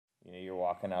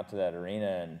walking out to that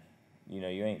arena and, you know,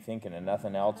 you ain't thinking of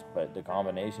nothing else but the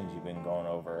combinations you've been going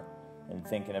over and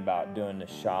thinking about doing the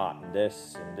shot and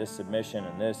this submission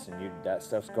and this, and that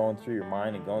stuff's going through your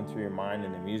mind and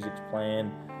the music's playing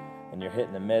and you're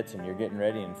hitting the mitts and you're getting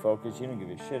ready and focused. You don't give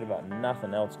a shit about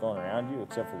nothing else going around you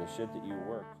except for the shit that you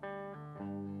worked.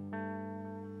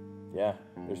 Yeah,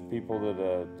 there's people that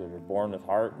are born with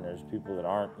heart and there's people that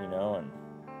aren't, you know, and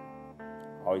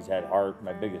always had heart.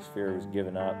 My biggest fear was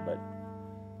giving up, but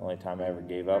the only time I ever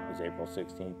gave up was April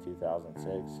 16th, 2006,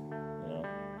 you know.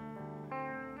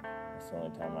 That's the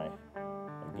only time I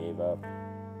gave up.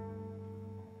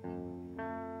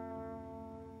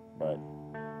 But,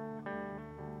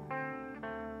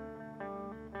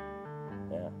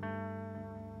 yeah.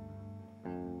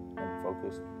 I'm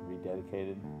focused,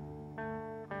 rededicated,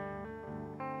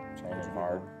 training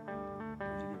hard.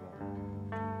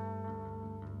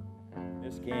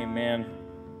 This game, man,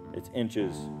 it's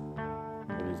inches.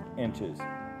 It is inches.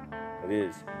 It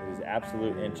is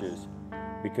absolute inches,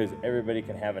 because everybody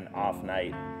can have an off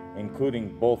night,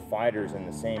 including both fighters in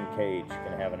the same cage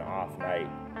can have an off night.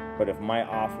 But if my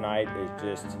off night is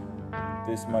just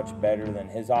this much better than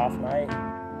his off night,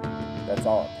 that's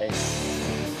all it takes.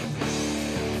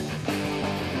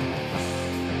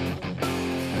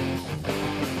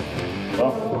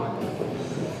 Well,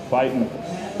 fighting,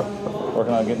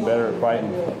 working on getting better at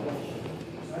fighting.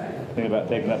 Thinking about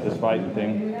taking up this fighting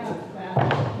thing.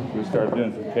 We started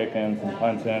doing some kicking, some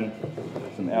punching,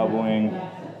 some elbowing,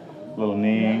 a little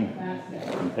kneeing,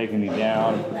 some taking me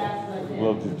down, a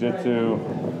little jiu-jitsu,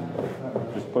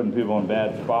 just putting people in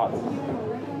bad spots,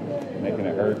 making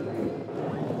it hurt.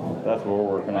 That's what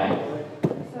we're working on.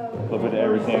 A little bit of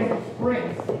everything. A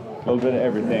little bit of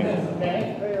everything.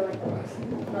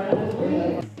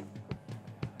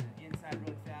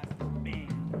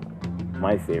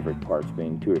 My favorite part's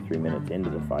being 2 or 3 minutes into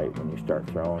the fight when you start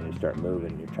throwing, you start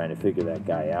moving, you're trying to figure that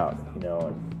guy out, you know,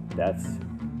 and that's,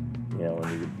 you know,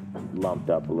 when you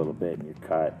lumped up a little bit and you're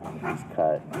cut, and he's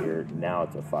cut, and now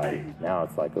it's a fight. Now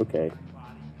it's like, okay,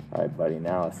 all right, buddy,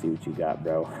 now let's see what you got,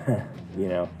 bro. You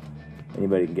know,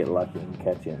 anybody can get lucky and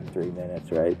catch you in 3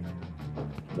 minutes, right?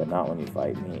 But not when you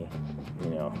fight me,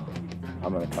 you know.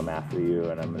 I'm going to come after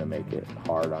you and I'm going to make it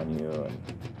hard on you, and,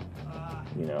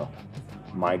 you know,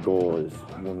 my goal is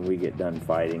when we get done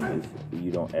fighting is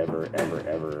you don't ever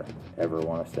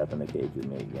want to step in the cage with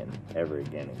me again, ever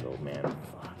again, and go, man,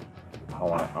 fuck.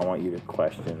 I want you to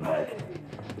question, like,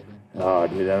 oh,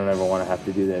 dude, I don't ever want to have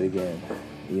to do that again,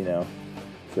 you know.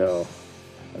 So,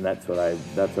 and that's what I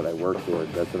work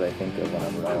towards. That's what I think of when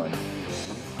I'm rowing.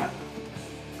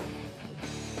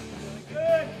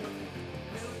 Good.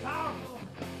 Really powerful.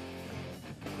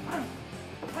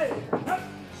 Hey.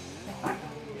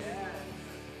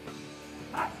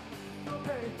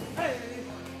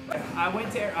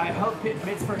 I helped hit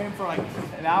mitts for him for like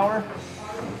an hour.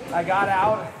 I got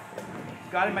out,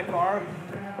 got in my car,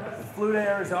 flew to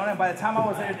Arizona, and by the time I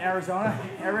was in Arizona,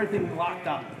 everything locked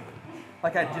up.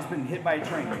 Like I'd just been hit by a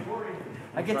train.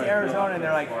 I get to Arizona and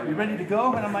they're like, "You ready to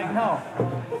go?" And I'm like, "No,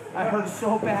 I hurt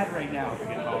so bad right now.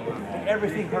 Like,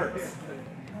 everything hurts."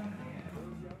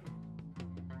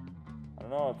 I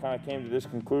don't know, I kind of came to this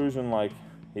conclusion, like,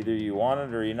 either you want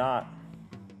it or you're not,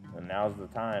 and now's the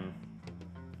time.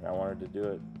 And I wanted to do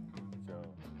it. So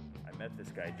I met this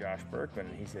guy, Josh Berkman,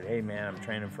 and he said, "Hey man, I'm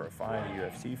training for a fight, a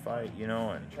UFC fight, you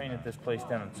know, and train at this place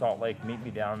down in Salt Lake. Meet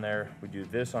me down there. We do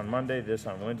this on Monday, this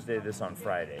on Wednesday, this on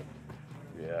Friday."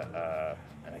 Yeah,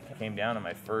 and I came down on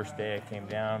my first day. I came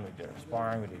down, we did our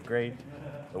sparring, we did great.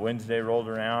 The Wednesday rolled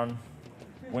around.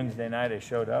 Wednesday night I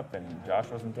showed up and Josh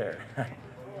wasn't there.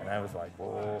 And I was like,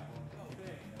 well,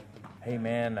 hey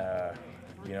man,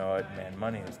 you know what, man,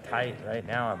 money is tight right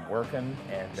now. I'm working,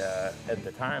 and at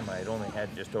the time I had only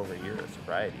had just over a year of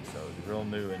sobriety, so I was real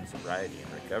new in sobriety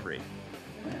and recovery.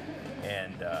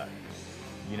 And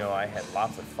you know, I had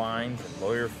lots of fines and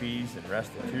lawyer fees and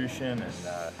restitution, and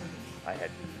I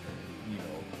had, you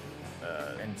know,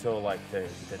 and so like to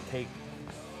take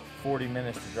 40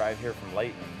 minutes to drive here from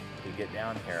Layton to get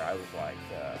down here, I was like,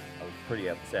 I was pretty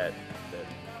upset that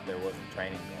there wasn't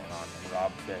training going on. And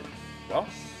Rob said, well,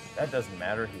 that doesn't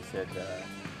matter. He said,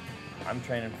 I'm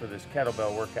training for this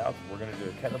kettlebell workout. We're going to do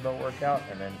a kettlebell workout,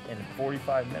 and then in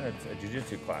 45 minutes, a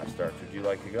jiu-jitsu class starts. Would you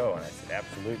like to go? And I said,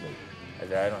 absolutely. I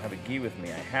said, I don't have a gi with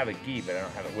me. I have a gi, but I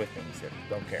don't have it with me. He said,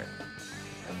 don't care.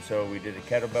 And so we did a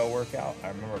kettlebell workout. I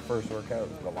remember first workout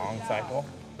was the long cycle,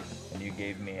 and you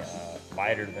gave me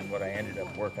lighter than what I ended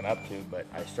up working up to, but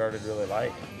I started really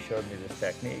light, and he showed me this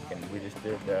technique, and we just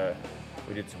did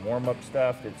we did some warm-up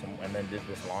stuff, and then did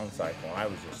this long cycle, and I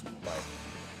was just like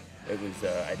it was,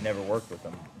 I'd never worked with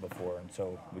him before. And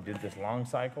so we did this long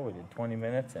cycle. We did 20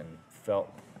 minutes and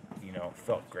felt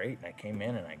great. And I came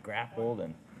in and I grappled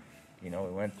and, we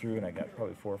went through and I got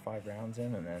probably 4 or 5 rounds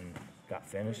in and then got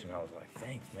finished. And I was like,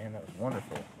 thanks, man, that was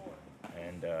wonderful.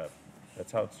 And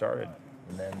that's how it started.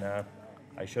 And then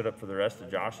I showed up for the rest of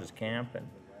Josh's camp, and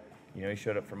he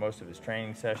showed up for most of his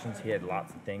training sessions. He had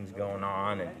lots of things going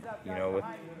on, and with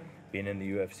being in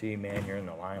the UFC, man, you're in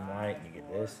the limelight, and you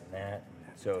get this and that.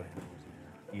 So,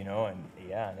 and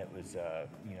it was,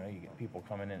 you get people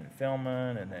coming in and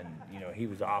filming, and then he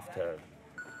was off to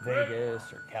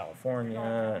Vegas or California,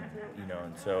 and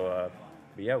and so,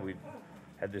 but yeah, we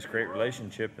had this great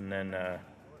relationship, and then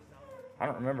I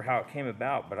don't remember how it came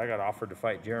about, but I got offered to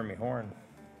fight Jeremy Horn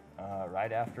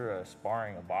right after a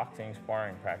boxing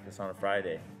sparring practice on a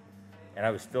Friday. And I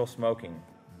was still smoking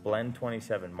Blend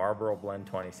 27, Marlboro Blend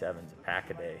 27s, a pack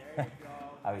a day.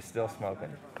 I was still smoking.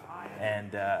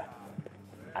 And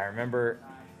I remember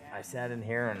I sat in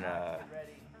here and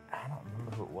I don't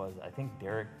remember who it was. I think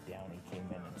Derek Downey came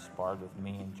in and sparred with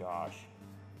me and Josh.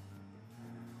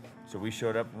 So we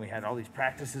showed up and we had all these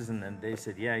practices, and then they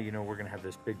said, yeah, we're going to have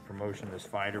this big promotion, this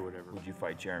fight or whatever. Would you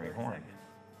fight Jeremy Horn?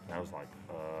 And I was like,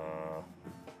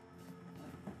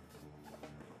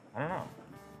 I don't know.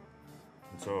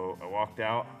 And so I walked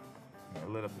out, and I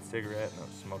lit up a cigarette, and I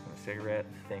was smoking a cigarette,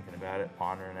 thinking about it,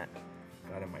 pondering it.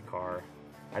 Got in my car.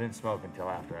 I didn't smoke until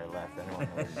after I left. I didn't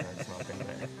want to start smoking,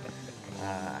 but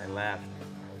I left.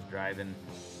 I was driving,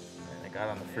 and I got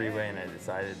on the freeway, and I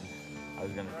decided I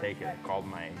was going to take it. I called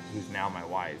who's now my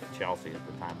wife, Chelsea at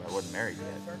the time, but I wasn't married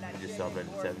yet. I just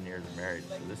celebrated 7 years of marriage,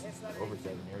 so this is over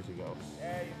 7 years ago.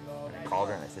 And I called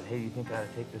her and I said, hey, do you think I ought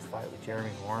to take this fight with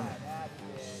Jeremy Horn?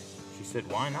 She said,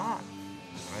 why not?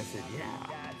 And I said, yeah.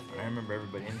 And I remember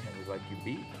everybody in here was like, you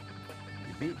beat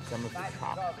some of his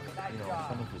top,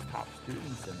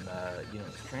 students and,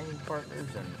 his training partners,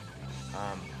 and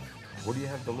what do you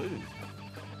have to lose?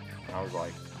 And I was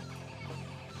like,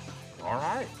 all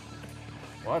right.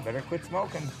 Well, I better quit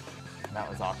smoking. And that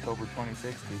was October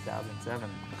 26, 2007.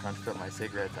 Crunched up my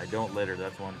cigarettes. I don't litter,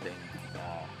 that's one thing.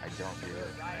 I don't do it.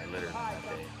 I littered that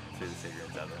day. Threw the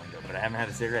cigarettes out the window. But I haven't had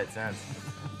a cigarette since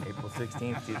April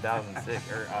 16th,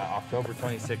 2006, or October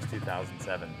 26,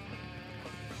 2007.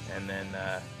 And then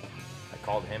I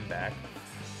called him back,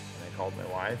 and I called my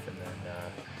wife, and then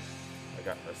I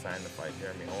got assigned to fight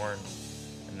Jeremy Horn.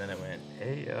 And then I went,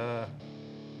 hey, we're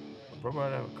probably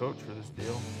going to have a coach for this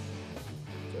deal.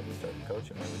 So I just started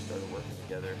coaching, and we started working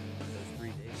together those 3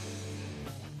 days.